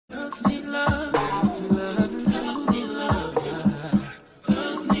Girls need love, girls need love, and girls need love.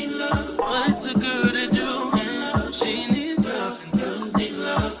 Girls need love, so what's a girl to do? She needs love, and girls need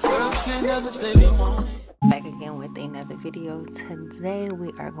love. Girls can't never say they want it. Back again with another video. Today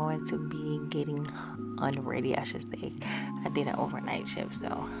we are going to be getting unready, I should say. I did an overnight shift, so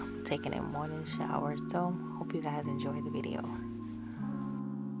I'm taking a morning shower, so hope you guys enjoy the video.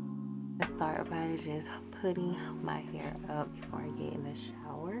 I start by just putting my hair up before I get in the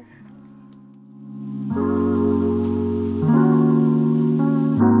shower.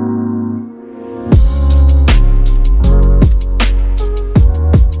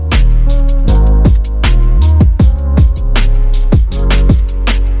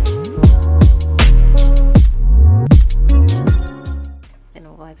 Then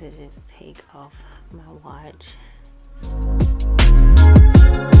I'm going to just take off my watch.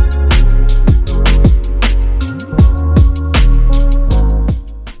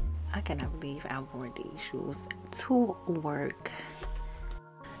 I cannot believe I wore these shoes to work.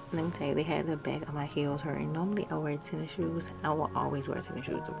 Let me tell you, they had the back of my heels hurting. Normally I wear tennis shoes. I will always wear tennis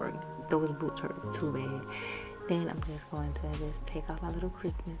shoes to work. Those boots hurt too bad. Then I'm just going to just take off my little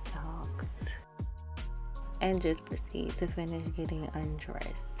Christmas socks and just proceed to finish getting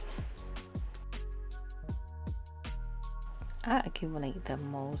undressed. I accumulate the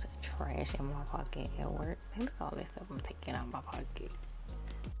most trash in my pocket at work. Look at all this stuff I'm taking out of my pocket.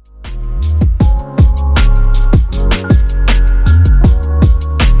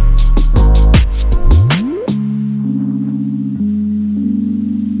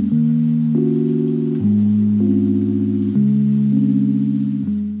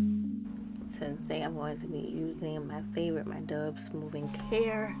 Today I'm going to be using my favorite, my Dove Smoothing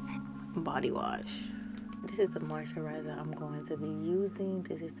Care body wash. This is the moisturizer I'm going to be using.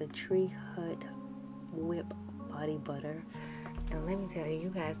 This is the Tree Hut Whip Body Butter. And let me tell you, you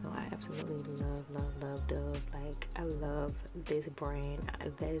guys know I absolutely love Dove. Like, I love this brand.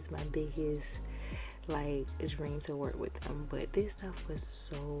 That is my biggest, like, dream to work with them. But this stuff was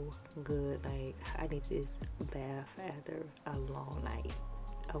so good. Like, I need this bath after a long night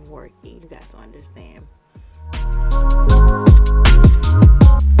of working. You guys don't understand.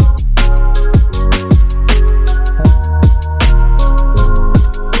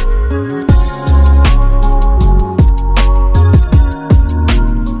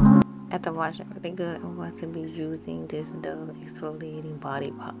 After washing really good, I'm going to be using this Dove Exfoliating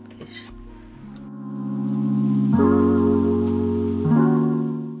Body Polish.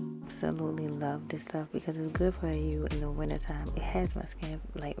 Absolutely love this stuff because it's good for you in the wintertime. It has my skin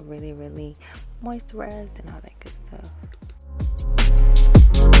like really moisturized and all that good stuff.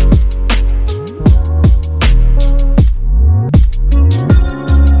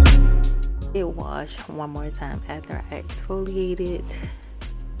 It wash one more time after I exfoliated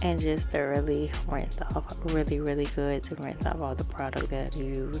and just thoroughly rinse off. Really good to rinse off all the product that I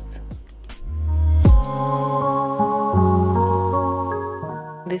use.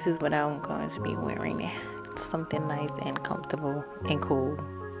 This is what I'm going to be wearing. Something nice and comfortable and cool.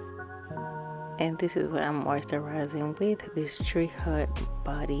 And this is what I'm moisturizing with this Tree Hut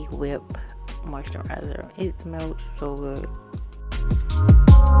Body Whip moisturizer. It smells so good.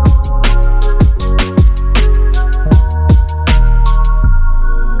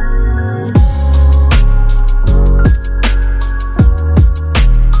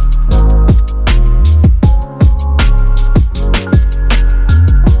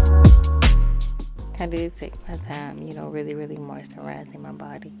 I did take my time, you know, really moisturizing my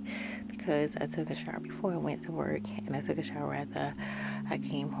body because I took a shower before I went to work and I took a shower after I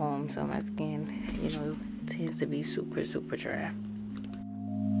came home, so my skin, you know, tends to be super dry.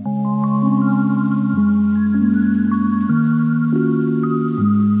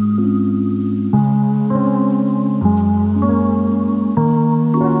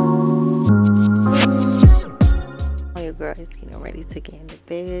 Girl is getting ready to get into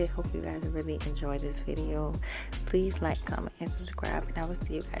bed. Hope you guys really enjoy this video. Please like, comment, and subscribe, and I will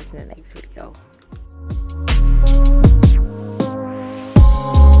see you guys in the next video.